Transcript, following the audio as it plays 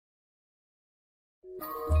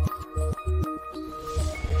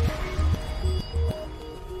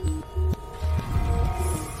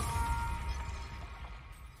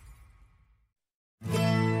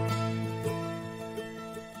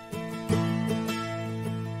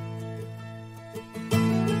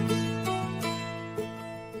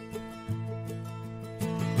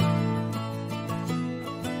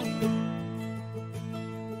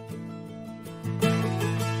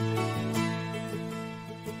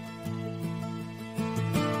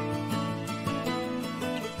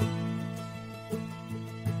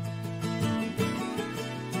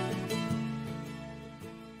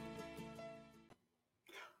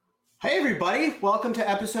Hey everybody, welcome to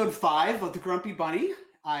episode 5 of the Grumpy Bunny.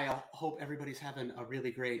 I hope everybody's having a really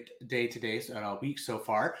great day today, a week so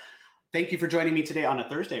far. Thank you for joining me today on a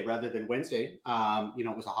Thursday rather than Wednesday. It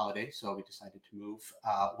was a holiday, so we decided to move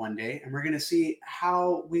one day, and we're going to see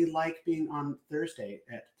how we like being on Thursday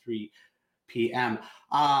at 3 p.m.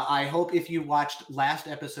 I hope if you watched last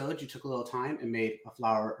episode, you took a little time and made a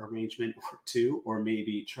flower arrangement or two, or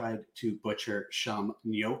maybe tried to butcher some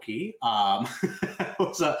gnocchi. It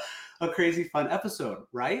was a crazy fun episode,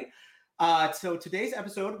 right? So today's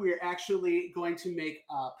episode, we're actually going to make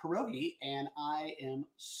pierogi, and I am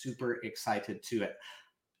super excited to it.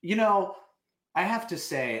 You know, I have to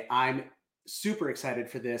say I'm super excited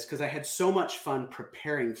for this because I had so much fun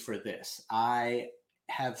preparing for this. I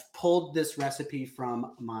have pulled this recipe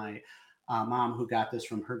from my mom, who got this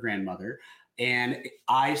from her grandmother. And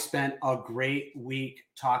I spent a great week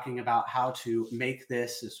talking about how to make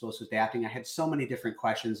this as well as adapting. I had so many different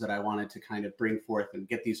questions that I wanted to kind of bring forth and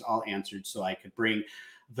get these all answered so I could bring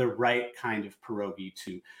the right kind of pierogi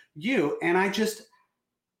to you. And I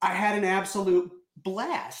had an absolute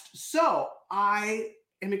blast. So I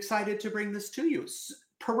am excited to bring this to you.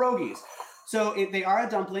 Pierogis. So they are a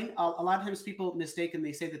dumpling. A lot of times people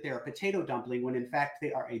mistakenly say that they're a potato dumpling when in fact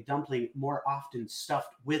they are a dumpling more often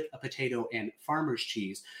stuffed with a potato and farmer's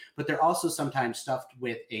cheese. But they're also sometimes stuffed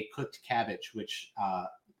with a cooked cabbage, which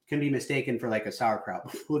can be mistaken for like a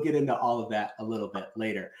sauerkraut. We'll get into all of that a little bit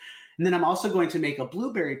later. And then I'm also going to make a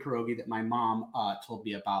blueberry pierogi that my mom told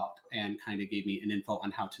me about and kind of gave me an info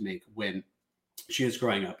on how to make when she was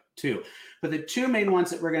growing up too. But the two main ones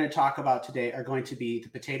that we're going to talk about today are going to be the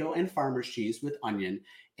potato and farmer's cheese with onion,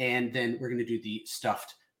 and then we're going to do the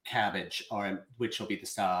stuffed cabbage, which will be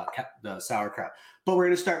the sauerkraut. But we're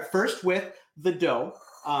going to start first with the dough.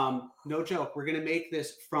 No joke, we're going to make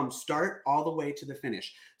this from start all the way to the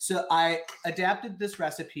finish. So I adapted this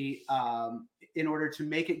recipe in order to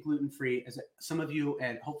make it gluten-free. As some of you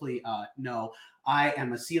and hopefully know, I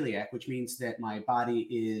am a celiac, which means that my body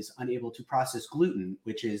is unable to process gluten,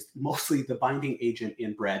 which is mostly the binding agent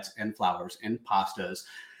in breads and flours and pastas,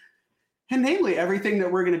 and namely everything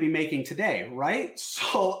that we're going to be making today, right?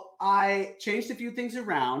 So I changed a few things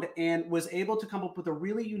around and was able to come up with a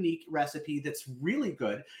really unique recipe that's really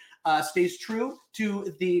good, stays true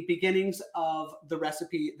to the beginnings of the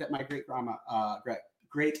recipe that my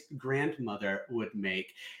great-grandmother would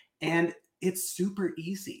make, and it's super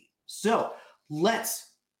easy. So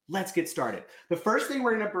let's get started. The first thing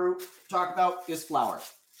we're going to talk about is flour.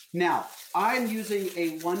 Now, I'm using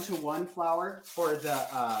a 1-to-1 flour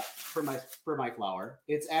for my flour.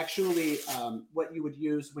 It's actually what you would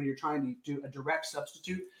use when you're trying to do a direct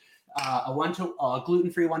substitute. A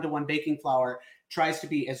gluten-free 1-to-1 baking flour tries to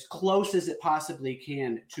be as close as it possibly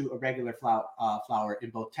can to a regular flour in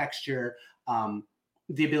both texture,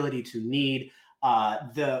 the ability to knead.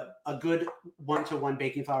 A good 1-to-1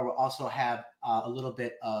 baking flour will also have a little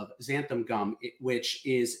bit of xanthan gum, which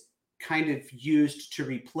is kind of used to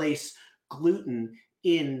replace gluten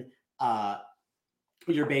in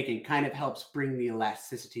your baking. Kind of helps bring the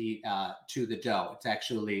elasticity to the dough. It's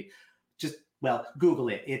actually Google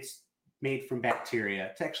it. It's made from bacteria.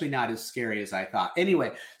 It's actually not as scary as I thought.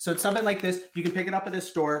 Anyway, so it's something like this. You can pick it up at a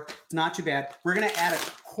store. It's not too bad. We're going to add a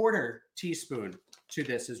 1/4 teaspoon to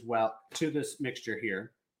this as well, to this mixture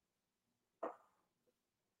here.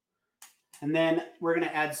 And then we're going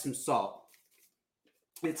to add some salt.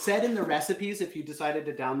 It said in the recipes, if you decided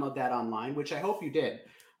to download that online, which I hope you did,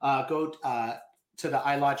 go to the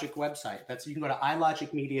iLogic website. You can go to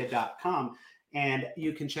ilogicmedia.com and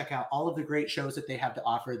you can check out all of the great shows that they have to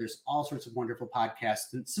offer. There's all sorts of wonderful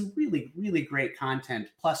podcasts and some really, really great content,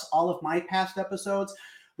 plus all of my past episodes,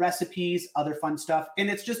 recipes, other fun stuff. And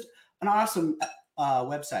it's just an awesome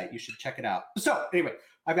website. You should check it out. So anyway,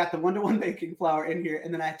 I've got the 1-to-1 baking flour in here,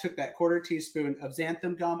 and then I took that 1/4 teaspoon of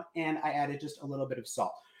xanthan gum, and I added just a little bit of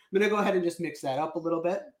salt. I'm going to go ahead and just mix that up a little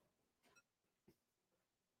bit.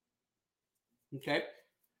 Okay.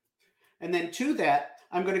 And then to that,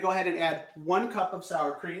 I'm going to go ahead and add 1 cup of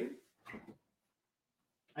sour cream.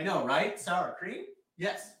 I know, right? Sour cream?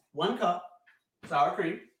 Yes, 1 cup sour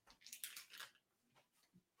cream.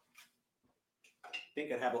 I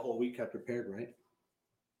think I'd have a whole wheat cup prepared, right?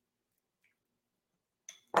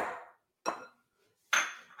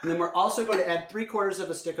 And then we're also going to add 3/4 of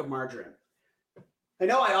a stick of margarine. I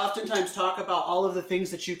know I oftentimes talk about all of the things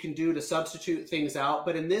that you can do to substitute things out,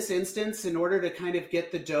 but in this instance, in order to kind of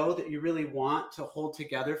get the dough that you really want to hold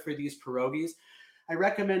together for these pierogies, I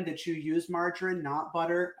recommend that you use margarine, not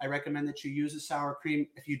butter. I recommend that you use a sour cream.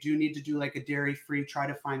 If you do need to do like a dairy-free, try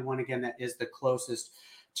to find one again that is the closest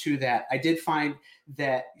to that. I did find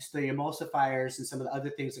that the emulsifiers and some of the other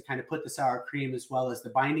things that kind of put the sour cream as well as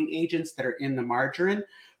the binding agents that are in the margarine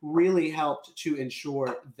really helped to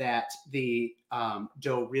ensure that the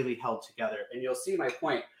dough really held together. And you'll see my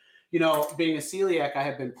point. You know, being a celiac, I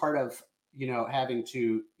have been part of, you know, having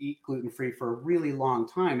to eat gluten-free for a really long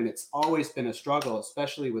time. And it's always been a struggle,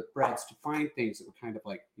 especially with breads, to find things that would kind of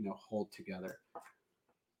like, you know, hold together.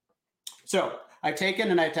 So I've taken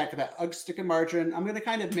and I've taken that stick of margarine. I'm going to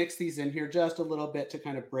kind of mix these in here just a little bit to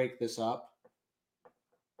kind of break this up.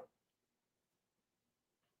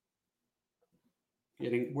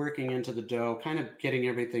 Working into the dough, kind of getting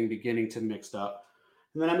everything beginning to mix up.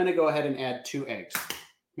 And then I'm going to go ahead and add 2 eggs.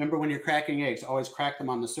 Remember, when you're cracking eggs, always crack them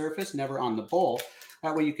on the surface, never on the bowl.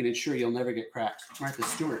 That way you can ensure you'll never get cracks. Martha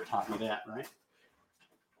Stewart taught me that, right?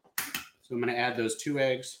 So I'm going to add those 2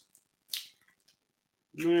 eggs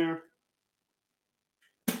there.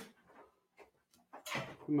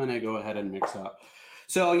 I'm going to go ahead and mix up.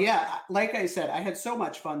 So yeah, like I said, I had so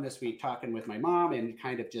much fun this week talking with my mom and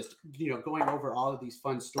kind of just, you know, going over all of these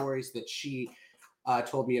fun stories that she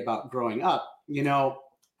told me about growing up. You know,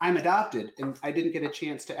 I'm adopted and I didn't get a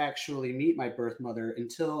chance to actually meet my birth mother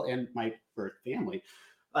and my birth family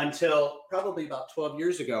until probably about 12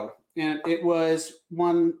 years ago. And it was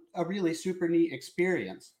a really super neat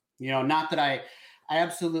experience. You know, not that I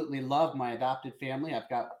absolutely love my adopted family.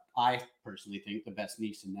 I personally think, the best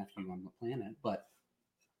niece and nephew on the planet, but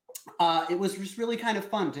it was just really kind of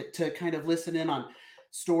fun to kind of listen in on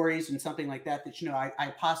stories and something like that, you know,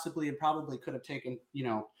 I possibly and probably could have taken, you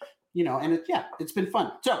know, and it's been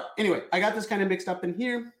fun. So anyway, I got this kind of mixed up in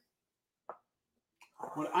here.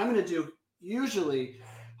 What I'm going to do, usually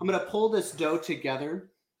I'm going to pull this dough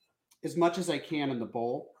together as much as I can in the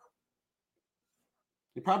bowl.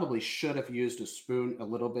 You probably should have used a spoon a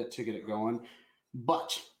little bit to get it going,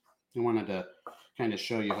 but I wanted to kind of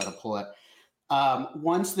show you how to pull it.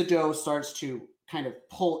 Once the dough starts to kind of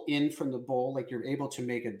pull in from the bowl, like you're able to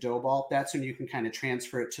make a dough ball, that's when you can kind of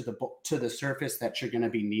transfer it to the surface that you're going to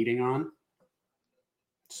be kneading on.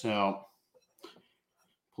 So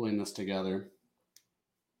pulling this together.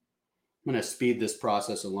 I'm going to speed this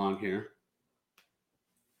process along here.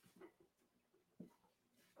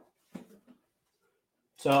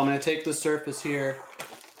 So I'm going to take the surface here,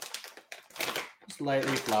 just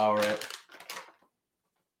lightly flour it.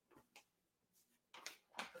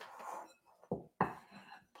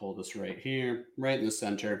 Pull this right here, right in the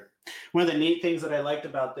center. One of the neat things that I liked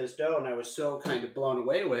about this dough, and I was so kind of blown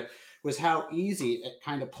away with, was how easy it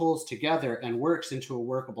kind of pulls together and works into a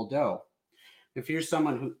workable dough. If you're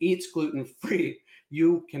someone who eats gluten-free,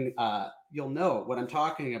 you'll know what I'm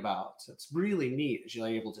talking about. So it's really neat as you're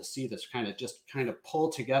able to see this kind of pull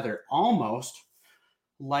together almost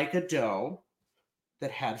like a dough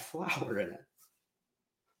that had flour in it.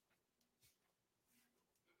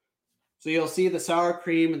 So you'll see the sour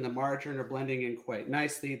cream and the margarine are blending in quite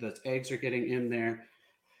nicely. Those eggs are getting in there.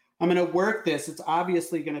 I'm going to work this. It's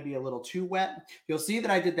obviously going to be a little too wet. You'll see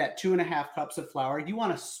that I did that 2.5 cups of flour. You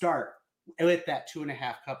want to start with that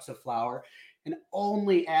 2.5 cups of flour and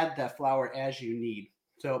only add that flour as you need.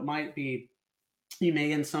 So it might be, you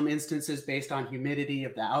may in some instances, based on humidity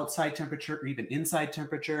of the outside temperature or even inside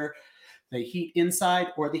temperature, the heat inside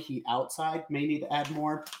or the heat outside may need to add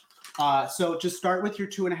more. So just start with your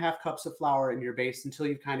 2.5 cups of flour in your base until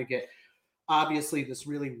you kind of get, obviously, this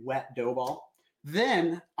really wet dough ball.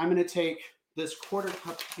 Then I'm going to take this 1/4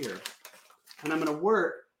 cup here and I'm going to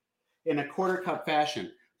work in a 1/4 cup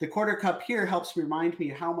fashion. The 1/4 cup here helps remind me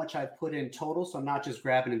how much I've put in total, so I'm not just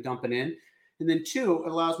grabbing and dumping in. And then 2,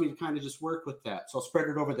 it allows me to kind of just work with that. So I'll spread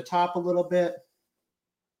it over the top a little bit,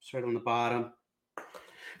 spread on the bottom.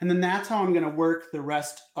 And then that's how I'm going to work the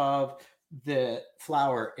rest of the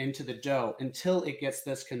flour into the dough until it gets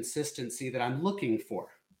this consistency that I'm looking for.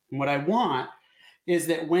 And what I want is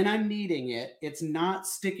that when I'm kneading it, it's not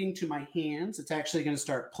sticking to my hands. It's actually going to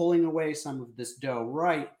start pulling away some of this dough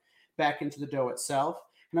right back into the dough itself.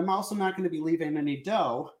 And I'm also not going to be leaving any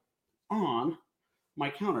dough on my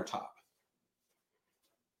countertop.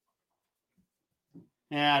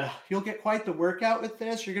 And you'll get quite the workout with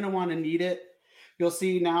this. You're going to want to knead it. You'll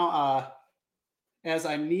see now as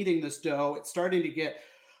I'm kneading this dough, it's starting to get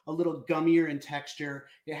a little gummier in texture.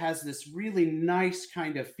 It has this really nice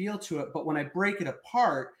kind of feel to it. But when I break it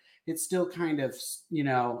apart, it's still kind of,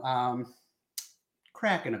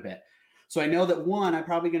 cracking a bit. So I know that one, I'm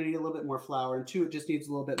probably going to need a little bit more flour, and two, it just needs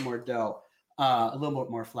a little bit more dough, a little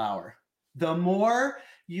bit more flour. The more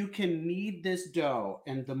you can knead this dough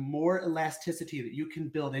and the more elasticity that you can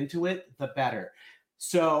build into it, the better.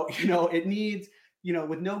 So, it needs,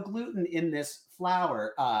 with no gluten in this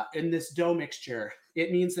flour, in this dough mixture,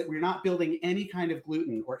 it means that we're not building any kind of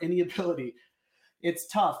gluten or any ability. It's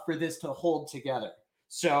tough for this to hold together.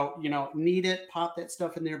 So, knead it, pop that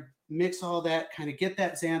stuff in there, mix all that, kind of get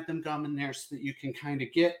that xanthan gum in there so that you can kind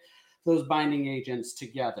of get those binding agents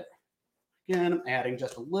together. Again, I'm adding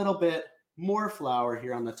just a little bit more flour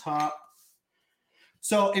here on the top.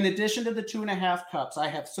 So in addition to the 2.5 cups, I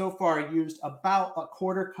have so far used about a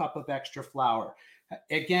 1/4 cup of extra flour.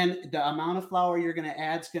 Again, the amount of flour you're going to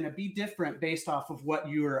add is going to be different based off of what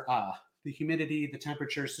your the humidity, the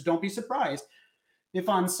temperature. So don't be surprised if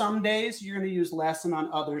on some days you're going to use less and on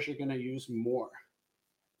others you're going to use more.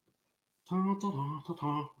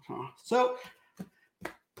 So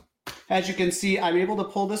as you can see, I'm able to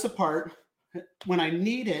pull this apart. When I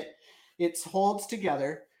knead it, it holds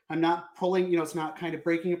together. I'm not pulling, it's not kind of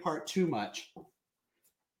breaking apart too much.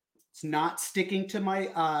 It's not sticking to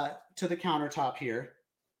my to the countertop here.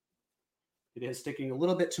 It is sticking a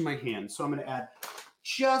little bit to my hand. So I'm going to add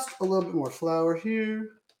just a little bit more flour here.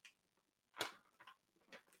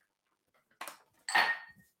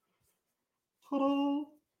 Ta-da!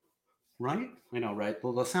 Right? I know, right?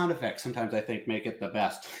 Well, the sound effects sometimes I think make it the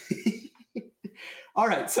best. All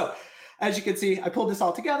right, so as you can see, I pulled this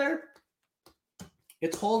all together.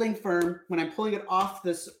 It's holding firm. When I'm pulling it off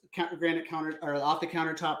this granite counter or off the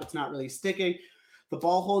countertop, it's not really sticking. The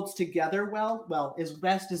ball holds together well, as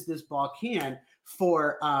best as this ball can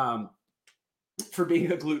for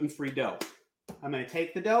being a gluten-free dough. I'm going to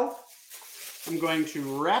take the dough. I'm going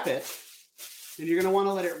to wrap it, and you're going to want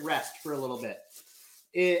to let it rest for a little bit.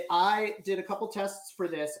 I did a couple tests for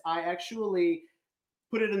this. I actually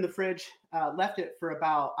put it in the fridge, left it for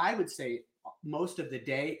about, I would say, most of the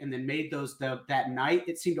day, and then made those that night.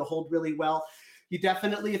 It seemed to hold really well. You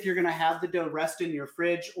definitely, if you're going to have the dough rest in your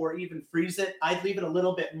fridge or even freeze it, I'd leave it a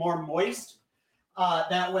little bit more moist.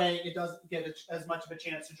 That way it doesn't get as much of a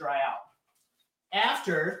chance to dry out.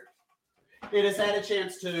 After it has had a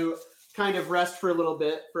chance to kind of rest for a little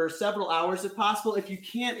bit, for several hours if possible.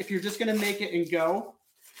 If you're just going to make it and go,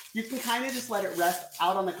 you can kind of just let it rest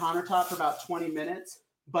out on the countertop for about 20 minutes.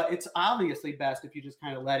 But it's obviously best if you just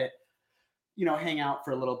kind of let it, hang out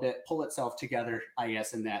for a little bit, pull itself together, I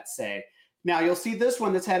guess, in that say. Now you'll see this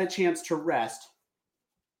one that's had a chance to rest.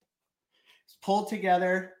 It's pulled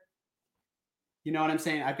together. You know what I'm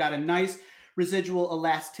saying? I've got a nice residual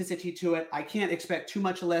elasticity to it. I can't expect too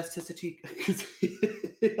much elasticity because,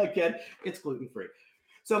 again, it's gluten-free.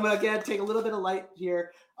 So I'm going to, again, take a little bit of light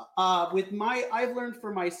here. I've learned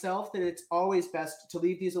for myself that it's always best to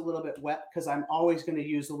leave these a little bit wet because I'm always going to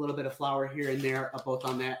use a little bit of flour here and there, both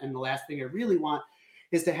on that. And the last thing I really want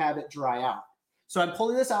is to have it dry out. So I'm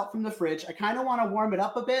pulling this out from the fridge. I kind of want to warm it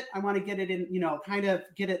up a bit. I want to get it in, kind of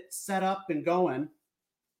get it set up and going.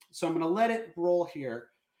 So I'm going to let it roll here.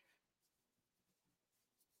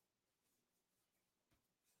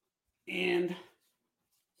 And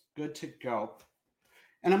good to go.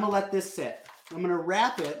 And I'm going to let this sit. I'm going to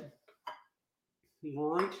wrap it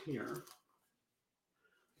right here.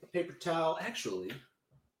 Paper towel, actually, let's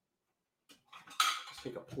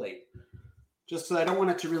take a plate. Just so I don't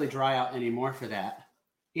want it to really dry out anymore for that.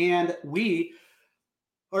 And we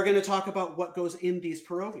are going to talk about what goes in these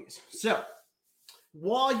pierogies. So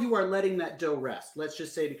while you are letting that dough rest, let's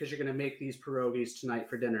just say because you're going to make these pierogies tonight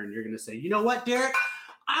for dinner and you're going to say, you know what, Derek?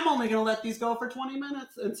 I'm only going to let these go for 20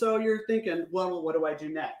 minutes. And so you're thinking, well, what do I do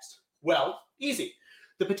next? Well, easy.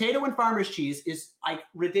 The potato and farmer's cheese is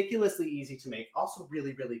ridiculously easy to make. Also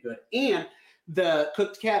really, really good. And the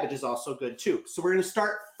cooked cabbage is also good too. So we're going to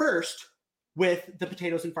start first with the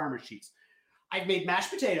potatoes and farmer's cheese. I've made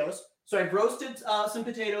mashed potatoes. So I've roasted some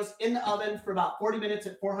potatoes in the oven for about 40 minutes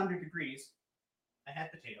at 400 degrees. I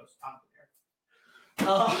had potatoes on there.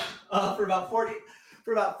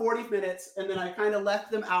 For about 40 minutes, and then I kind of left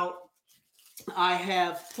them out. I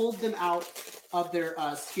have pulled them out of their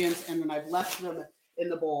skins, and then I've left them in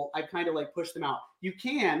the bowl. I kind of pushed them out. You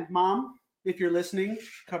can, Mom, if you're listening,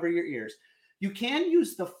 cover your ears. You can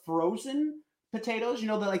use the frozen potatoes. You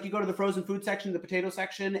go to the frozen food section, the potato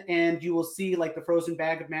section, and you will see the frozen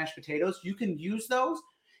bag of mashed potatoes. You can use those.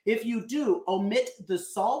 If you do, omit the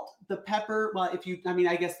salt, the pepper. Well,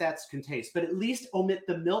 I guess that's can taste, but at least omit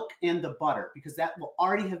the milk and the butter because that will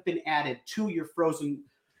already have been added to your frozen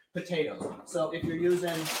potatoes. So if you're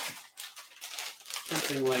using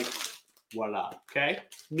something like, voila, okay?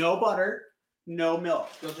 No butter, no milk.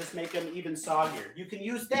 You'll just make them even soggier. You can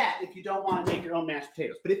use that if you don't want to make your own mashed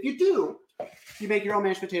potatoes. But if you do, you make your own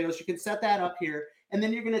mashed potatoes, you can set that up here. And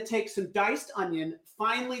then you're going to take some diced onion,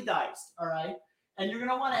 finely diced, all right? And you're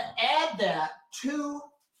going to want to add that to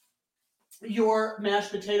your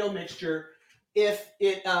mashed potato mixture. If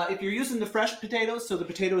you're using the fresh potatoes, so the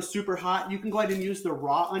potato is super hot, you can go ahead and use the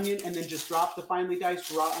raw onion and then just drop the finely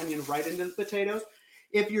diced raw onion right into the potatoes.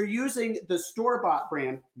 If you're using the store-bought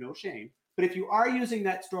brand, no shame, but if you are using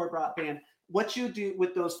that store-bought brand, what you do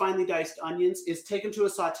with those finely diced onions is take them to a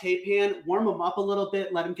saute pan, warm them up a little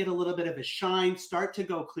bit, let them get a little bit of a shine, start to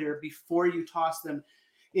go clear before you toss them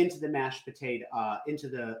into the mashed potato, into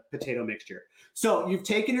the potato mixture. So you've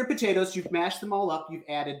taken your potatoes, you've mashed them all up, you've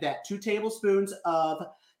added that 2 tablespoons of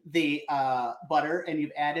the butter, and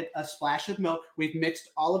you've added a splash of milk. We've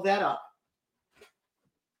mixed all of that up.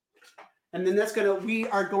 And then we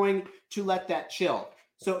are going to let that chill.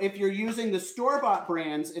 So if you're using the store-bought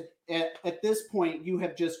brands, at this point, you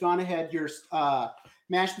have just gone ahead, your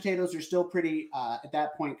mashed potatoes are still pretty, at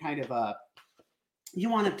that point, kind of you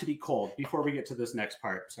want it to be cold before we get to this next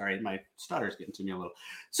part. Sorry, my stutter's getting to me a little.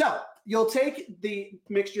 So you'll take the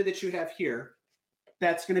mixture that you have here.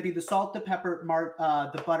 That's going to be the salt, the pepper,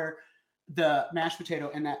 the butter, the mashed potato,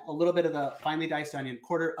 and that a little bit of the finely diced onion,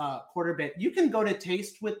 quarter bit. You can go to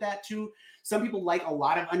taste with that too. Some people like a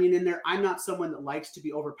lot of onion in there. I'm not someone that likes to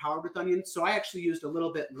be overpowered with onion, so I actually used a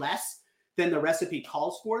little bit less than the recipe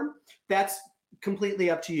calls for. That's completely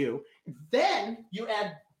up to you. Then you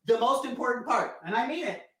add the most important part, and I mean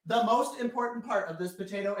it, the most important part of this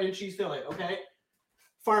potato and cheese fillet, okay?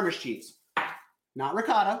 Farmer's cheese. Not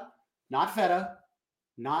ricotta, not feta,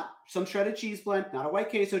 not some shredded cheese blend, not a white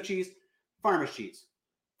queso cheese, farmer's cheese.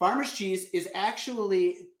 Farmer's cheese is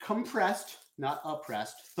actually compressed, not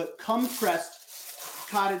oppressed, but compressed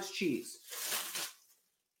cottage cheese.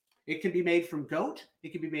 It can be made from goat,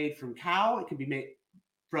 it can be made from cow, it can be made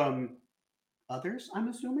from others, I'm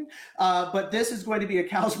assuming. But this is going to be a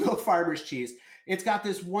cow's milk farmer's cheese. It's got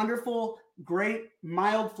this wonderful, great,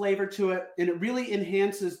 mild flavor to it, and it really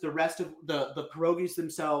enhances the rest of the pierogies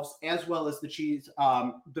themselves, as well as the cheese,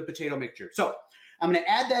 the potato mixture. So I'm going to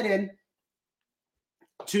add that in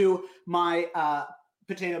to my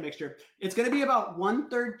potato mixture. It's going to be about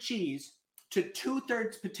 1/3 cheese to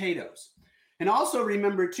 2/3 potatoes. And also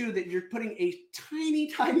remember, too, that you're putting a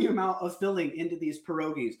tiny, tiny amount of filling into these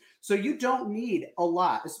pierogies. So you don't need a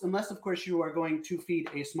lot, unless, of course, you are going to feed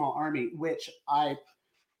a small army, which I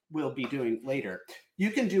will be doing later.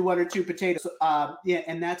 You can do 1 or 2 potatoes,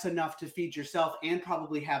 and that's enough to feed yourself and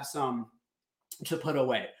probably have some to put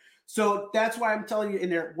away. So that's why I'm telling you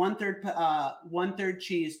in there, 1/3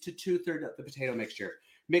 cheese to 2/3 of the potato mixture.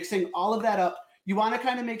 Mixing all of that up. You want to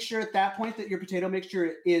kind of make sure at that point that your potato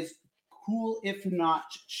mixture is cool, if not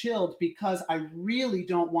chilled, because I really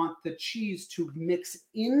don't want the cheese to mix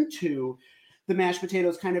into the mashed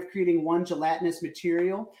potatoes, kind of creating one gelatinous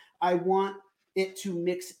material. I want it to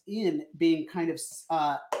mix in, being kind of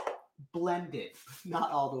blended,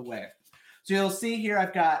 not all the way. So you'll see here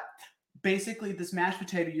I've got basically this mashed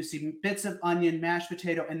potato. You see bits of onion, mashed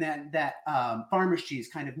potato, and then that farmer's cheese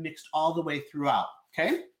kind of mixed all the way throughout,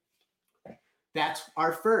 okay? That's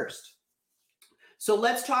our first. So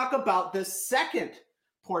let's talk about the second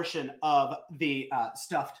portion of the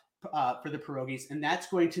stuffed for the pierogies, and that's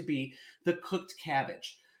going to be the cooked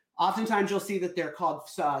cabbage. Oftentimes you'll see that they're called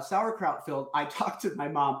sauerkraut filled. I talked to my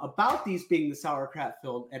mom about these being the sauerkraut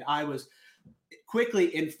filled, and I was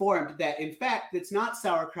quickly informed that, in fact, it's not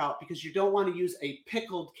sauerkraut because you don't want to use a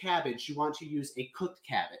pickled cabbage. You want to use a cooked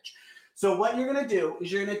cabbage. So what you're going to do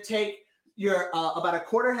is you're going to take your about a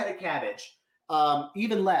 1/4 head of cabbage,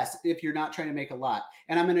 even less if you're not trying to make a lot.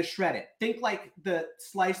 And I'm going to shred it. Think like the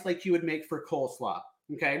slice like you would make for coleslaw.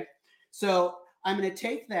 Okay. So I'm going to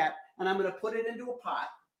take that and I'm going to put it into a pot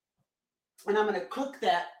and I'm going to cook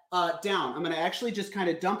that down. I'm going to actually just kind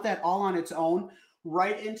of dump that all on its own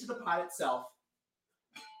right into the pot itself.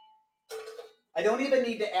 I don't even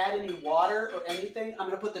need to add any water or anything. I'm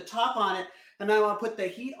going to put the top on it and then I'm going to put the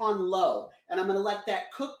heat on low. And I'm going to let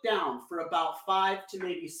that cook down for about 5 to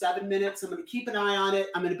maybe 7 minutes. I'm going to keep an eye on it.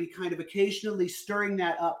 I'm going to be kind of occasionally stirring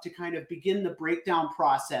that up to kind of begin the breakdown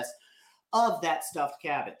process of that stuffed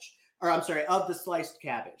cabbage. Or I'm sorry, of the sliced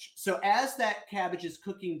cabbage. So as that cabbage is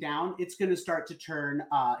cooking down, it's going to start to turn,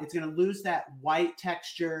 it's going to lose that white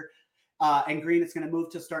texture. and green, it's going to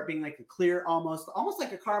move to start being like a clear, almost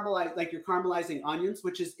like a caramelized, like you're caramelizing onions,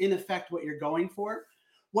 which is in effect what you're going for.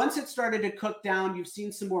 Once it started to cook down, you've seen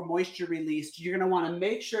some more moisture released. You're going to want to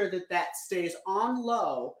make sure that that stays on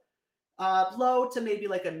low, low to maybe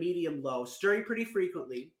like a medium low, stirring pretty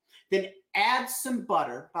frequently. Then add some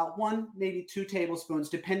butter, about 1, maybe 2 tablespoons,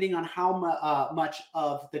 depending on how much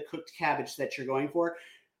of the cooked cabbage that you're going for.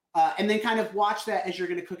 And then kind of watch that as you're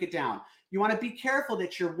going to cook it down. You want to be careful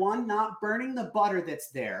that you're, 1, not burning the butter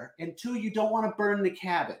that's there, and 2, you don't want to burn the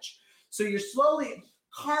cabbage. So you're slowly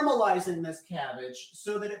caramelizing this cabbage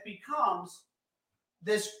so that it becomes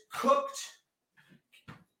this cooked,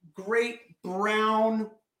 great brown,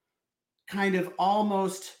 kind of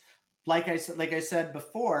almost, like I said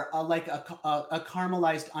before, like a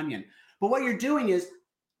caramelized onion. But what you're doing is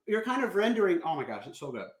you're kind of rendering, oh my gosh, it's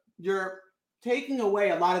so good. You're taking away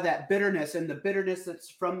a lot of that bitterness and the bitterness that's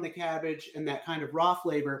from the cabbage and that kind of raw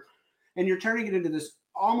flavor, and you're turning it into this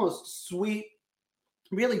almost sweet,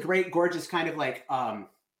 really great, gorgeous kind of like,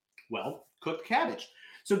 well, cooked cabbage.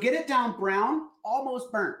 So get it down brown,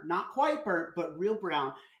 almost burnt, not quite burnt, but real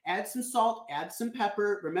brown. Add some salt, add some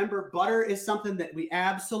pepper. Remember, butter is something that we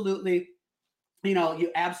absolutely,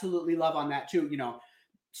 you absolutely love on that too,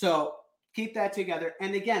 So keep that together.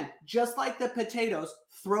 And again, just like the potatoes,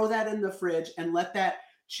 throw that in the fridge and let that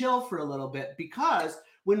chill for a little bit, because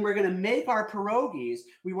when we're going to make our pierogies,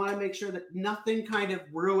 we want to make sure that nothing kind of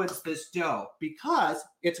ruins this dough, because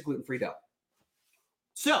it's a gluten-free dough.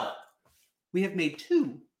 So we have made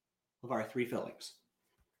 2 of our 3 fillings.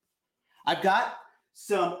 I've got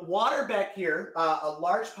some water back here, a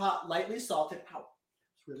large pot, lightly salted. Ow,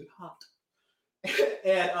 it's really hot.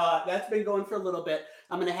 And that's been going for a little bit.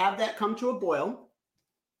 I'm going to have that come to a boil.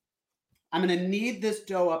 I'm going to knead this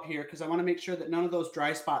dough up here because I want to make sure that none of those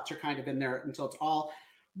dry spots are kind of in there until it's all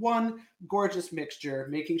one gorgeous mixture,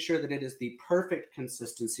 making sure that it is the perfect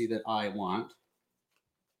consistency that I want.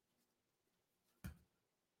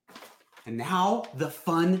 And now the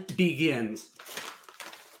fun begins.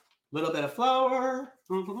 Little bit of flour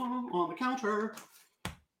on the counter.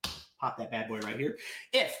 Pop that bad boy right here.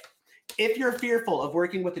 If you're fearful of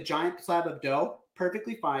working with a giant slab of dough,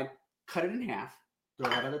 perfectly fine. Cut it in half. Throw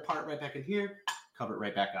that other part right back in here. Cover it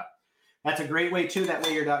right back up. That's a great way too. That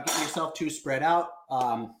way you're not getting yourself too spread out.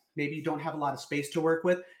 Maybe you don't have a lot of space to work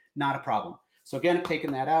with. Not a problem. So again, I'm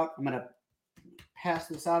taking that out. I'm going to pass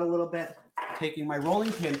this out a little bit. Taking my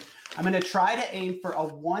rolling pin. I'm going to try to aim for a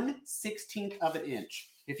 1/16 of an inch.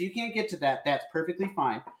 If you can't get to that, that's perfectly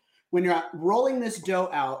fine. When you're rolling this dough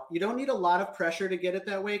out, you don't need a lot of pressure to get it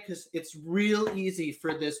that way, because it's real easy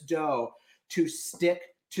for this dough to stick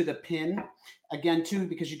to the pin. Again, too,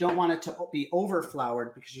 because you don't want it to be over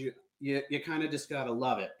floured, because you kind of just got to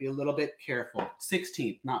love it. Be a little bit careful.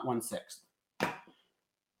 16th, not 1/6.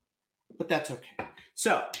 But that's okay.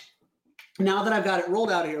 So now that I've got it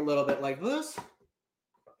rolled out here a little bit like this,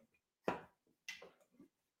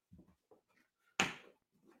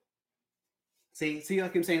 see,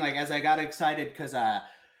 like I'm saying, like as I got excited because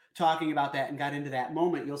talking about that and got into that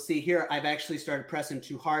moment, you'll see here I've actually started pressing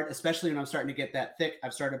too hard, especially when I'm starting to get that thick.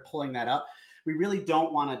 I've started pulling that up. We really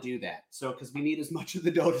don't want to do that. So because we need as much of the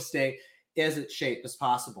dough to stay as its shape as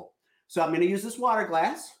possible. So I'm going to use this water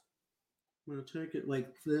glass. I'm going to take it like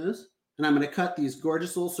this, and I'm going to cut these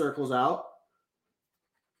gorgeous little circles out.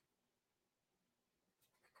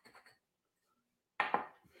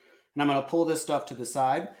 And I'm going to pull this stuff to the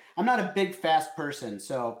side. I'm not a big fast person,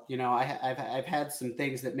 so I've had some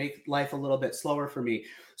things that make life a little bit slower for me.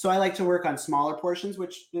 So I like to work on smaller portions,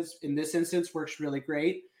 which is, in this instance, works really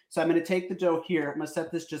great. So I'm going to take the dough here. I'm going to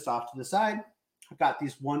set this just off to the side. I've got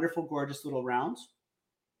these wonderful, gorgeous little rounds.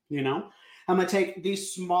 I'm going to take the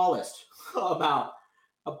smallest about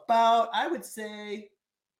I would say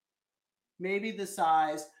maybe the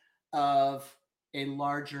size of a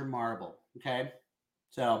larger marble. Okay,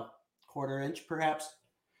 so 1/4 inch perhaps.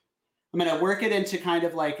 I'm going to work it into kind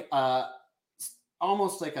of like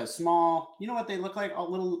almost like a small, you know what they look like? A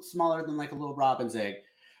little smaller than like a little robin's egg,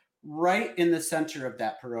 right in the center of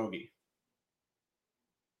that pierogi.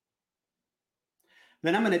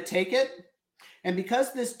 Then I'm going to take it, and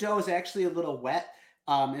because this dough is actually a little wet,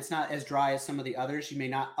 it's not as dry as some of the others. You may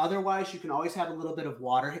not. Otherwise, you can always have a little bit of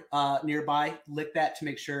water nearby. Lick that to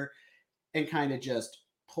make sure, and kind of just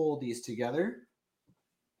pull these together.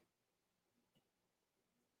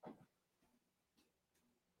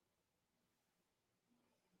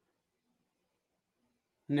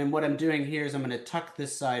 And then what I'm doing here is I'm going to tuck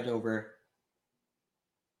this side over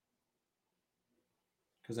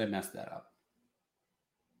because I messed that up.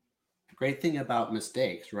 The great thing about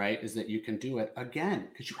mistakes, right, is that you can do it again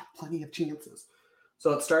because you have plenty of chances. So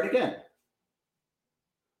let's start again.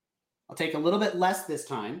 I'll take a little bit less this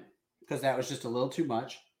time because that was just a little too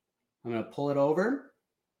much. I'm going to pull it over.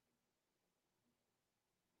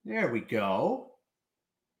 There we go.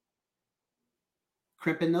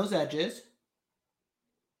 Crimping those edges.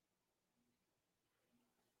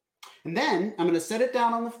 And then I'm going to set it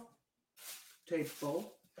down on the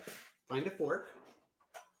table. Find a fork.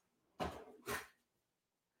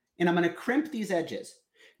 And I'm going to crimp these edges.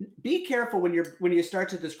 Be careful when you start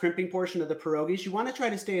to this crimping portion of the pierogies. You want to try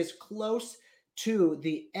to stay as close to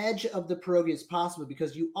the edge of the pierogi as possible,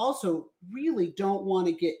 because you also really don't want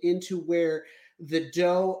to get into where the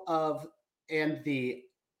dough and the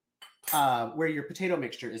where your potato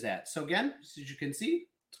mixture is at. So again, as you can see,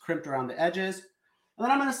 it's crimped around the edges. And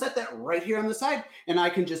then I'm going to set that right here on the side, and I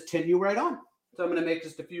can just tin you right on. So I'm going to make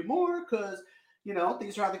just a few more because, you know,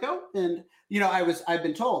 these are how they go. And, you know, I've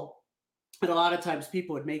been told that a lot of times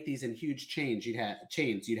people would make these in huge chains.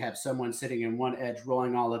 You'd have someone sitting in one edge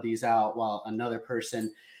rolling all of these out while another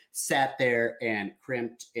person sat there and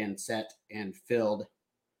crimped and set and filled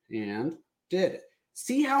and did.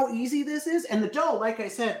 See how easy this is? And the dough, like I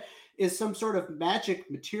said, is some sort of magic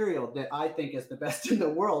material that I think is the best in the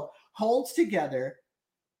world. Holds together.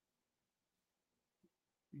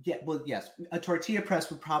 Yeah, well, yes, a tortilla press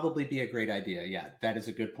would probably be a great idea. Yeah, that is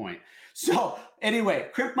a good point. So anyway,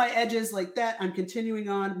 crimp my edges like that. I'm continuing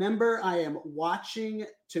on. Remember, I am watching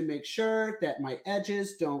to make sure that my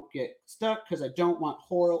edges don't get stuck because I don't want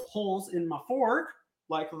holes in my fork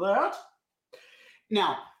like that.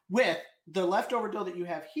 Now, with the leftover dough that you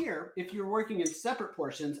have here, if you're working in separate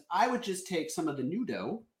portions, I would just take some of the new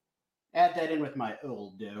dough, add that in with my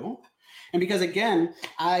old dough. And because, again,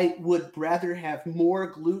 I would rather have more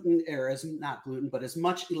gluten, or not gluten, but as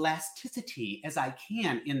much elasticity as I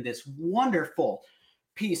can in this wonderful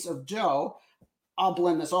piece of dough, I'll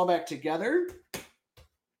blend this all back together.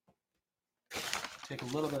 Take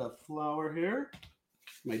a little bit of flour here,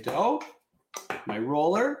 my dough, my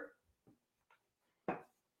roller,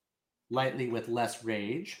 lightly with less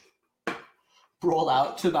rage. Roll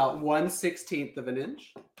out to about 1/16 of an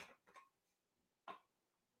inch.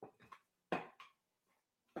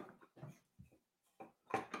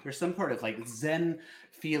 There's some sort of like Zen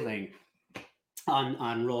feeling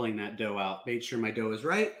on rolling that dough out. Made sure my dough is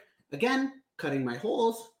right. Again, cutting my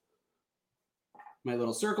holes, my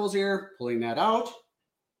little circles here, pulling that out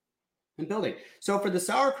and building. So for the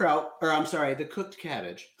sauerkraut, or I'm sorry, the cooked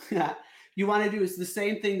cabbage, you want to do is the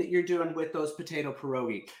same thing that you're doing with those potato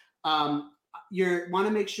pierogi. You want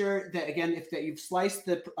to make sure that, again, if that you've sliced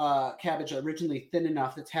the cabbage originally thin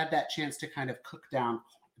enough, it's had that chance to kind of cook down.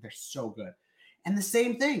 They're so good. And the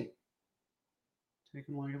same thing. Take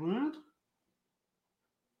them like that.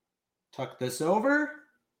 Tuck this over.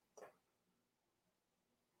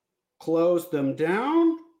 Close them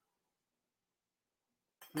down.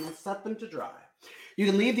 And let's set them to dry. You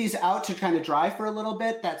can leave these out to kind of dry for a little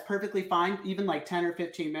bit. That's perfectly fine. Even like 10 or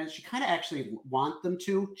 15 minutes. You kind of actually want them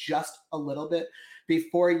to just a little bit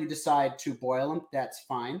before you decide to boil them. That's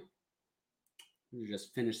fine. Let me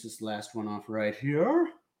just finish this last one off right here.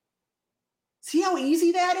 See how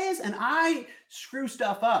easy that is? And I screw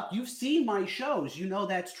stuff up. You've seen my shows. You know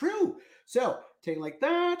that's true. So take it like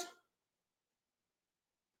that.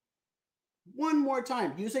 One more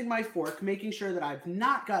time, using my fork, making sure that I've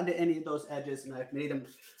not gotten to any of those edges and I've made them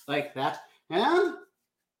like that. And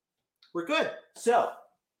we're good. So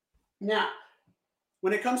now,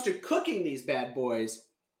 when it comes to cooking these bad boys,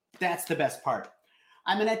 that's the best part.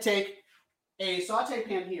 I'm going to take a saute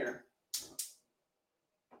pan here.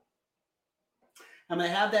 I'm going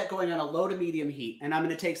to have that going on a low to medium heat, and I'm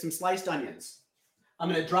going to take some sliced onions. I'm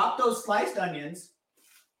going to drop those sliced onions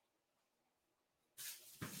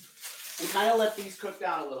and kind of let these cook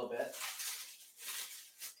down a little bit.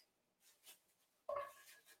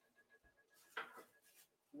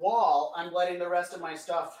 While I'm letting the rest of my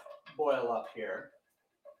stuff boil up here.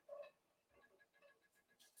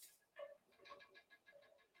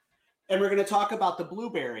 And we're going to talk about the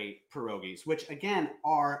blueberry pierogies, which again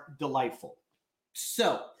are delightful.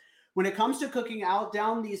 So when it comes to cooking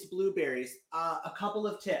down these blueberries, a couple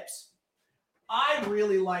of tips. I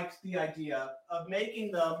really liked the idea of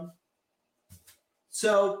making them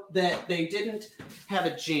so that they didn't have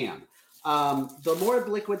a jam. The more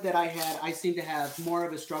liquid that I had, I seemed to have more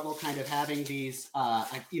of a struggle kind of having these,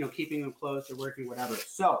 keeping them closed or working, whatever.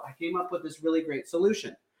 So I came up with this really great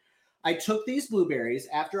solution. I took these blueberries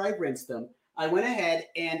after I rinsed them. I went ahead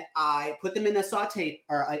and I put them in a saute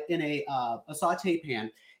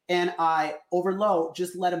pan, and I over low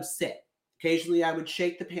just let them sit. Occasionally, I would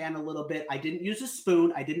shake the pan a little bit. I didn't use a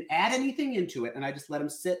spoon. I didn't add anything into it, and I just let them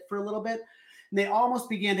sit for a little bit. And they almost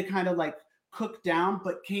began to kind of like cook down,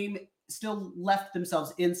 but came still left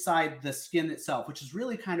themselves inside the skin itself, which is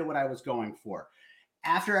really kind of what I was going for.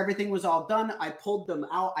 After everything was all done, I pulled them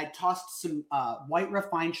out. I tossed some white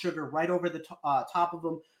refined sugar right over the top of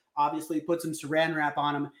them, obviously put some saran wrap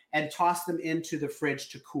on them, and tossed them into the fridge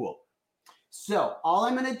to cool. So all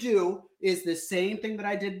I'm going to do is the same thing that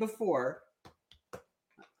I did before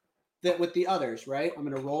that with the others, right? I'm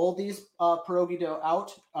going to roll these pierogi dough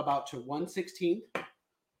out about to 1/16.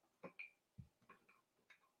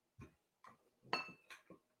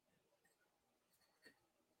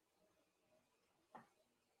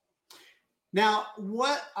 Now,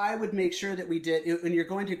 what I would make sure that we did, when you're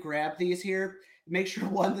going to grab these here, make sure,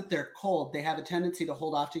 one, that they're cold. They have a tendency to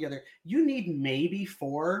hold off together. You need maybe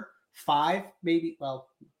 4, 5, maybe, well,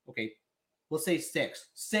 okay, we'll say 6.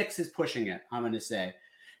 6 is pushing it, I'm going to say.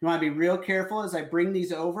 You want to be real careful as I bring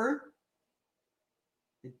these over.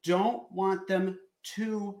 I don't want them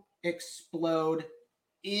to explode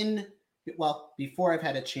before I've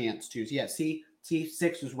had a chance to. Yeah, see,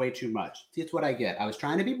 6 was way too much. See, it's what I get. I was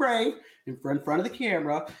trying to be brave in front of the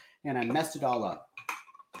camera, and I messed it all up.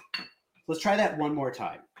 Let's try that one more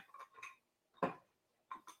time.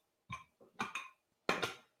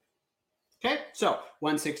 Okay, so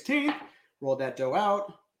 1/16, roll that dough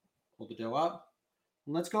out, hold the dough up.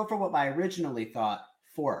 And let's go for what I originally thought,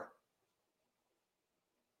 4.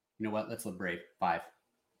 You know what? Let's look brave. 5.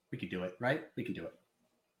 We can do it, right? We can do it.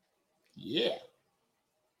 Yeah.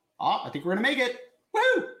 Oh, I think we're going to make it.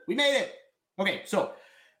 Woo! We made it. Okay, so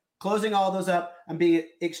closing all those up. I'm being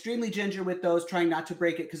extremely ginger with those, trying not to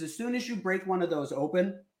break it, because as soon as you break one of those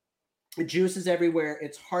open, the juice is everywhere.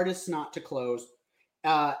 It's hardest not to close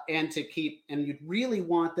and to keep, and you'd really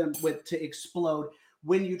want them to explode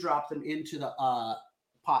when you drop them into the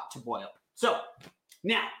pot to boil. So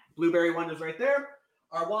now, blueberry one is right there.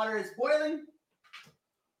 Our water is boiling.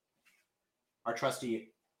 Our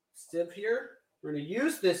trusty sieve here. We're going to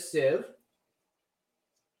use this sieve,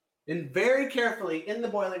 and very carefully in the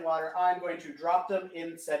boiling water, I'm going to drop them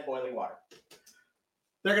in said boiling water.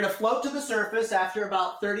 They're going to float to the surface after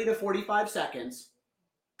about 30 to 45 seconds.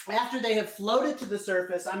 After they have floated to the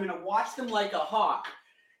surface, I'm going to watch them like a hawk,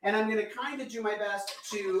 and I'm going to kind of do my best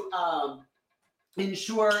to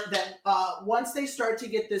ensure that once they start to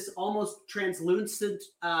get this almost translucent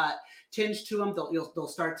tinge to them, they'll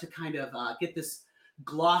start to kind of get this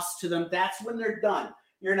gloss to them. That's when they're done.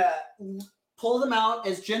 You're going to pull them out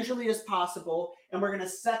as gingerly as possible, and we're going to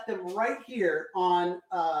set them right here on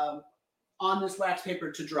this wax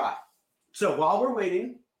paper to dry. So while we're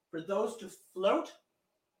waiting for those to float,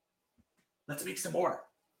 let's make some more.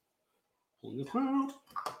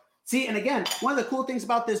 See, and again, one of the cool things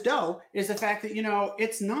about this dough is the fact that,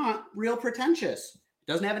 it's not real pretentious.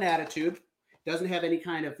 It doesn't have an attitude. It doesn't have any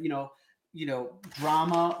kind of,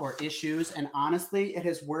 drama or issues. And honestly, it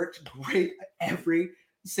has worked great every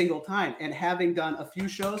single time. And having done a few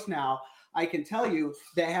shows now, I can tell you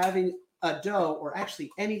that having a dough, or actually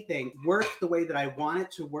anything, work the way that I want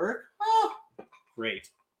it to work, great.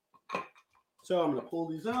 So I'm going to pull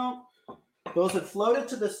these out. Those have floated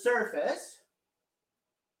to the surface.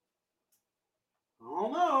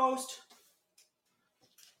 Almost.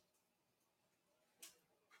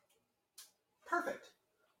 Perfect.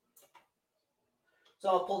 So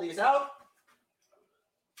I'll pull these out.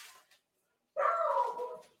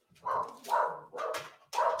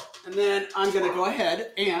 And then I'm going to go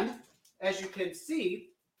ahead and, as you can see,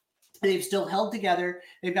 they've still held together.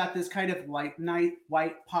 They've got this kind of white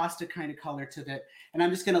pasta kind of color to it. And I'm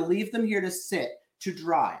just going to leave them here to sit, to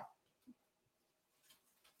dry.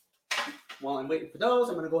 While I'm waiting for those,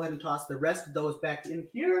 I'm going to go ahead and toss the rest of those back in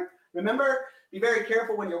here. Remember, be very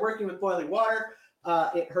careful when you're working with boiling water.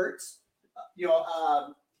 It hurts. You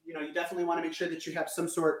definitely want to make sure that you have some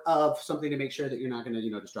sort of something to make sure that you're not going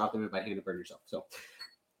to, just drop them in by hand and burn yourself. So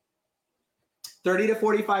 30 to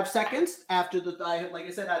 45 seconds after like I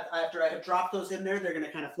said, after I have dropped those in there, they're going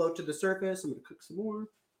to kind of float to the surface. I'm going to cook some more.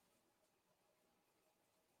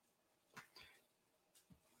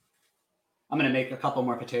 I'm going to make a couple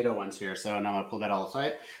more potato ones here. So now I'm going to pull that all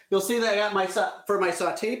aside. You'll see that I got for my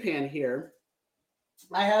saute pan here,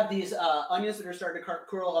 I have these onions that are starting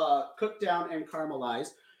to cook down and caramelize.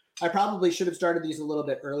 I probably should have started these a little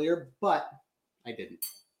bit earlier, but I didn't.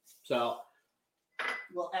 So,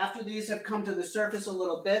 after these have come to the surface a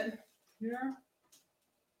little bit here, I'm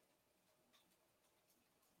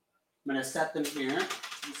going to set them here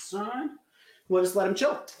to the side. We'll just let them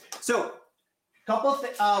chill. So,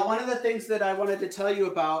 one of the things that I wanted to tell you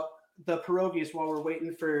about the pierogis while we're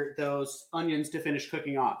waiting for those onions to finish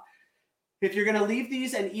cooking off. If you're going to leave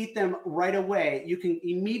these and eat them right away, you can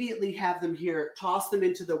immediately have them here, toss them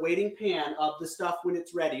into the waiting pan of the stuff when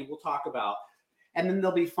it's ready, we'll talk about, and then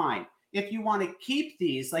they'll be fine. If you want to keep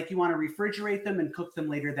these, like you want to refrigerate them and cook them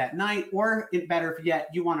later that night, or better yet,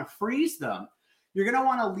 you want to freeze them, you're going to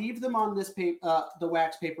want to leave them on this paper, the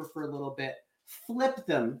wax paper for a little bit, flip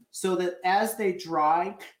them so that as they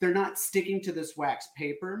dry, they're not sticking to this wax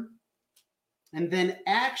paper. And then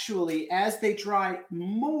actually, as they dry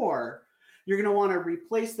more, you're going to want to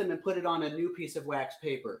replace them and put it on a new piece of wax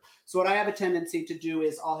paper. So what I have a tendency to do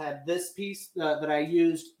is I'll have this piece that I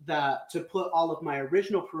used to put all of my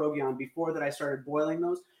original pierogi on before that I started boiling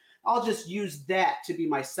those. I'll just use that to be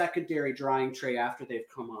my secondary drying tray after they've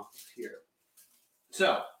come off here.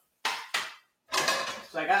 So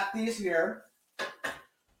I got these here.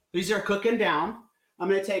 These are cooking down. I'm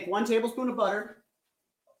going to take 1 tablespoon of butter.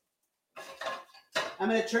 I'm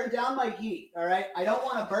going to turn down my heat, all right? I don't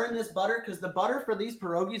want to burn this butter because the butter for these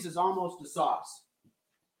pierogis is almost a sauce.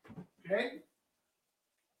 Okay?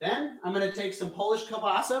 Then I'm going to take some Polish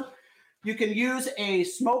kielbasa. You can use a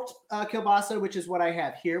smoked kielbasa, which is what I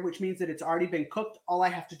have here, which means that it's already been cooked. All I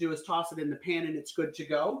have to do is toss it in the pan and it's good to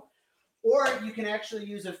go. Or you can actually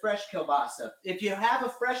use a fresh kielbasa. If you have a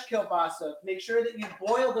fresh kielbasa, make sure that you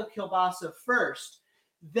boil the kielbasa first.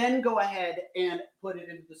 Then go ahead and put it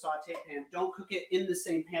into the saute pan. Don't cook it in the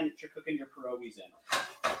same pan that you're cooking your pierogis in.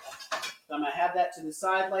 So I'm going to have that to the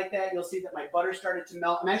side like that. You'll see that my butter started to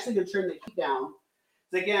melt. I'm actually going to turn the heat down.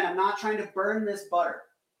 Because again, I'm not trying to burn this butter.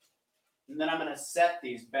 And then I'm going to set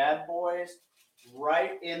these bad boys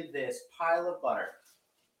right in this pile of butter.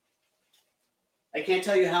 I can't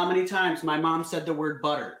tell you how many times my mom said the word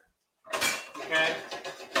butter. Okay?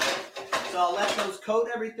 So I'll let those coat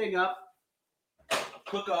everything up.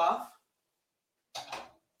 Cook off.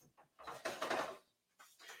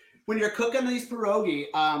 When you're cooking these pierogi,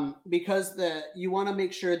 because you want to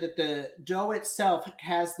make sure that the dough itself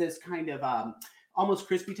has this kind of almost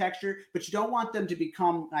crispy texture, but you don't want them to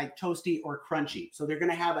become like toasty or crunchy. So they're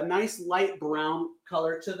going to have a nice light brown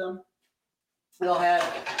color to them. They'll have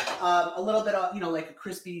a little bit of, like a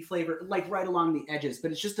crispy flavor, like right along the edges,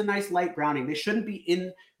 but it's just a nice light browning. They shouldn't be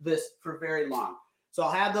in this for very long. So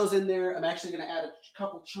I'll have those in there. I'm actually going to add a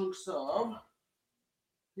couple chunks of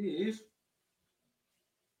these.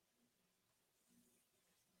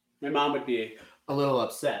 My mom would be a little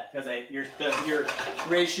upset because your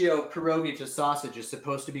ratio of pierogi to sausage is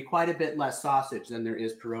supposed to be quite a bit less sausage than there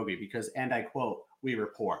is pierogi because, and I quote, we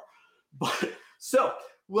were poor. But so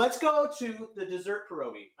let's go to the dessert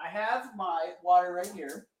pierogi. I have my water right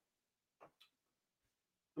here.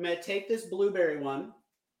 I'm going to take this blueberry one.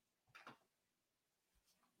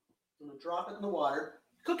 I'm going to drop it in the water.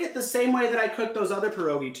 Cook it the same way that I cooked those other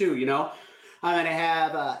pierogi too, I'm going to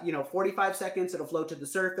have, 45 seconds. It'll float to the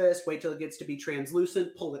surface. Wait till it gets to be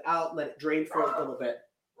translucent. Pull it out. Let it drain for a little bit.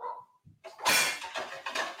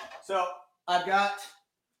 So I've got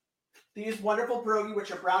these wonderful pierogi, which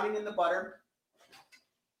are browning in the butter.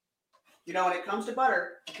 When it comes to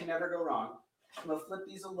butter, you can never go wrong. I'm going to flip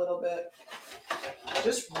these a little bit.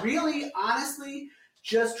 Just really, honestly,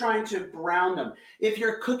 just trying to brown them. If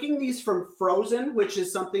you're cooking these from frozen, which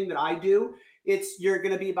is something that I do, you're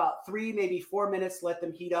going to be about 3, maybe 4 minutes, let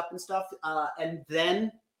them heat up and stuff. And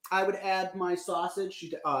then I would add my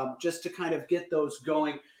sausage just to kind of get those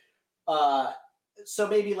going. So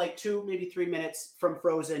maybe like 2, maybe 3 minutes from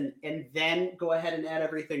frozen, and then go ahead and add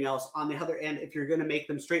everything else. On the other end, if you're going to make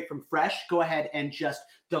them straight from fresh, go ahead and just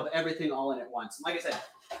dump everything all in at once. Like I said,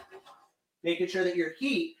 making sure that your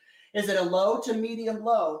heat is at a low to medium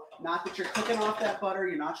low, not that you're cooking off that butter.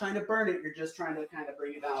 You're not trying to burn it. You're just trying to kind of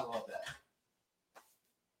bring it down a little bit.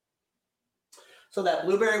 So that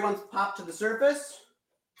blueberry one's popped to the surface.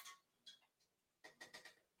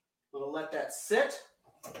 I'm going to let that sit.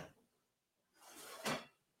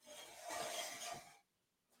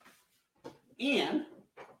 And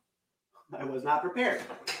I was not prepared.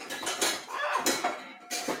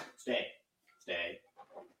 Stay.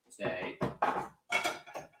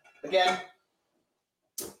 Again,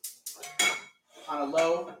 on a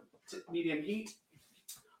low to medium heat.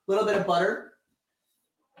 A little bit of butter.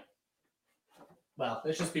 Well,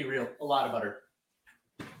 let's just be real. A lot of butter.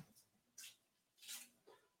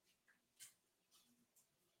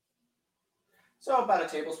 So about a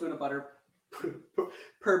tablespoon of butter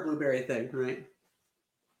per blueberry thing, right?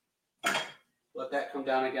 Let that come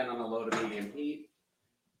down again on a low to medium heat.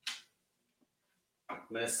 I'm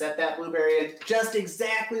going to set that blueberry in just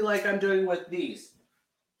exactly like I'm doing with these.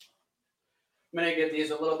 I'm going to give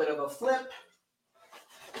these a little bit of a flip.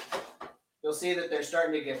 You'll see that they're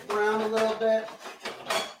starting to get brown a little bit.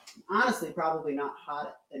 Honestly, probably not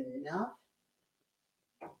hot enough.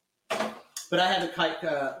 But I haven't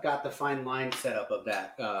got the fine line set up of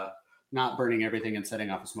that, not burning everything and setting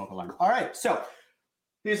off a smoke alarm. All right, so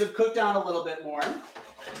these have cooked down a little bit more.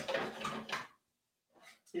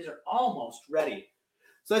 These are almost ready.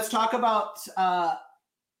 So let's talk about,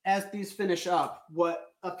 as these finish up,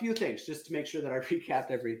 a few things, just to make sure that I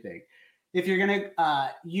recapped everything. If you're going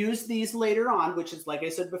to use these later on, which is like I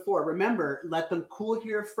said before, remember, let them cool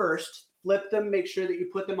here first. Flip them, make sure that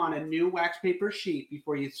you put them on a new wax paper sheet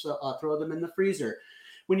before you throw them in the freezer.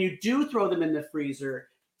 When you do throw them in the freezer,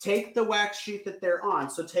 take the wax sheet that they're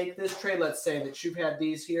on. So take this tray, let's say that you've had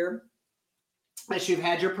these here, as you've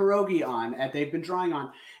had your pierogi on, and they've been drying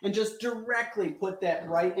on, and just directly put that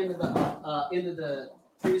right into the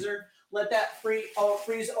freezer. Let that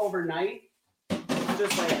freeze overnight,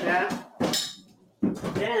 just like that.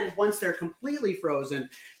 Then once they're completely frozen,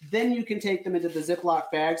 then you can take them into the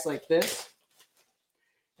Ziploc bags like this.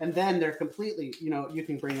 And then they're completely, you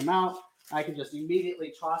can bring them out. I can just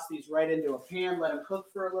immediately toss these right into a pan, let them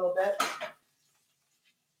cook for a little bit.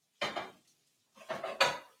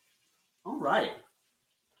 All right.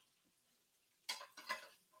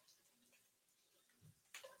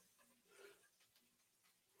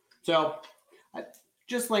 So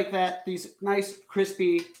just like that, these nice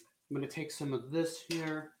crispy, I'm going to take some of this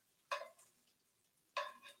here,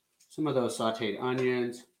 some of those sauteed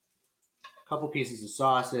onions, a couple pieces of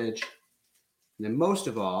sausage, and then most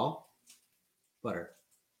of all, butter.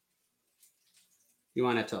 You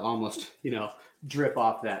want it to almost, drip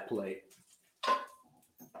off that plate.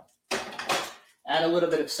 Add a little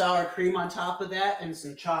bit of sour cream on top of that and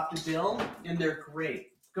some chopped dill, and they're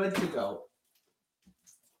great. Good to go.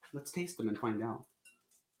 Let's taste them and find out.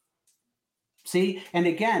 See, and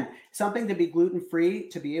again, something to be gluten-free,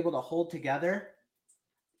 to be able to hold together,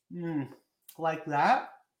 like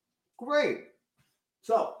that, great.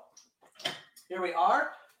 So here we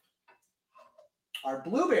are, our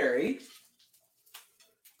blueberry.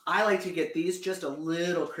 I like to get these just a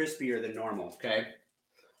little crispier than normal, okay?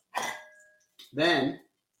 Then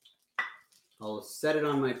I'll set it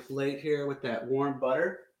on my plate here with that warm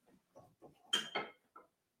butter.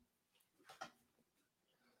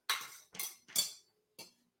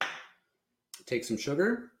 Take some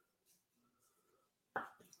sugar, a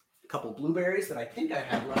couple blueberries that I think I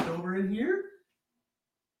have left over in here.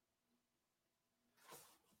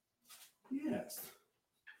 Yes.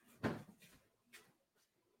 And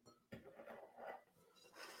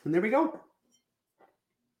there we go.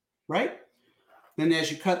 Right? Then as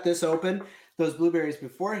you cut this open, those blueberries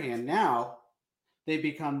beforehand, now they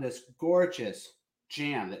become this gorgeous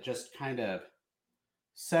jam that just kind of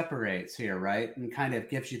separates here, right? And kind of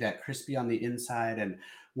gives you that crispy on the inside and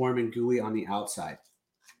warm and gooey on the outside.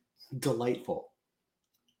 Delightful.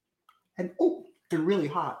 And really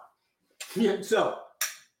hot. Yeah, so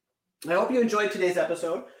I hope you enjoyed today's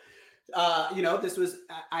episode. This was,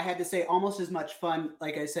 I had to say, almost as much fun,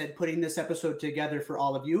 like I said, putting this episode together for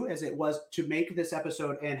all of you as it was to make this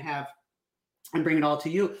episode and bring it all to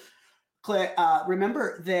you.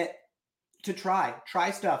 Remember that to try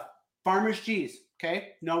stuff. Farmer's cheese. Okay,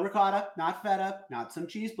 no ricotta, not feta, not some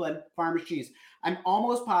cheese blend, farmer's cheese. I'm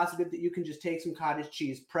almost positive that you can just take some cottage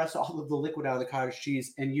cheese, press all of the liquid out of the cottage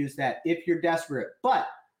cheese, and use that if you're desperate. But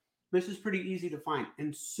this is pretty easy to find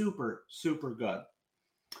and super, super good.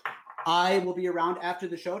 I will be around after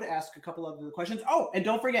the show to ask a couple of the questions. Oh, and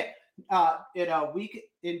don't forget,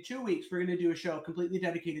 in 2 weeks, we're going to do a show completely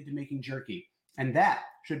dedicated to making jerky. And that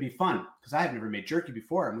should be fun because I have never made jerky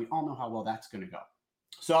before, and we all know how well that's going to go.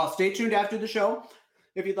 So I'll stay tuned after the show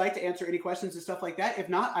if you'd like to answer any questions and stuff like that. If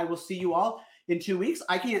not, I will see you all in 2 weeks.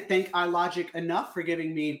 I can't thank iLogic enough for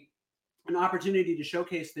giving me an opportunity to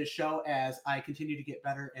showcase this show as I continue to get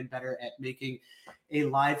better and better at making a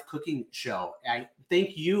live cooking show. I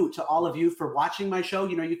thank you to all of you for watching my show.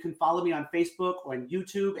 You can follow me on Facebook, on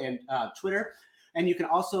YouTube, and Twitter. And you can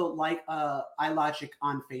also like iLogic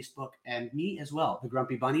on Facebook and me as well, The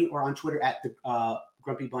Grumpy Bunny, or on Twitter at The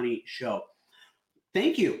Grumpy Bunny Show.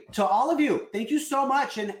 Thank you to all of you. Thank you so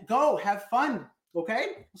much, and go have fun. Okay?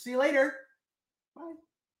 We'll see you later.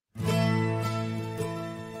 Bye.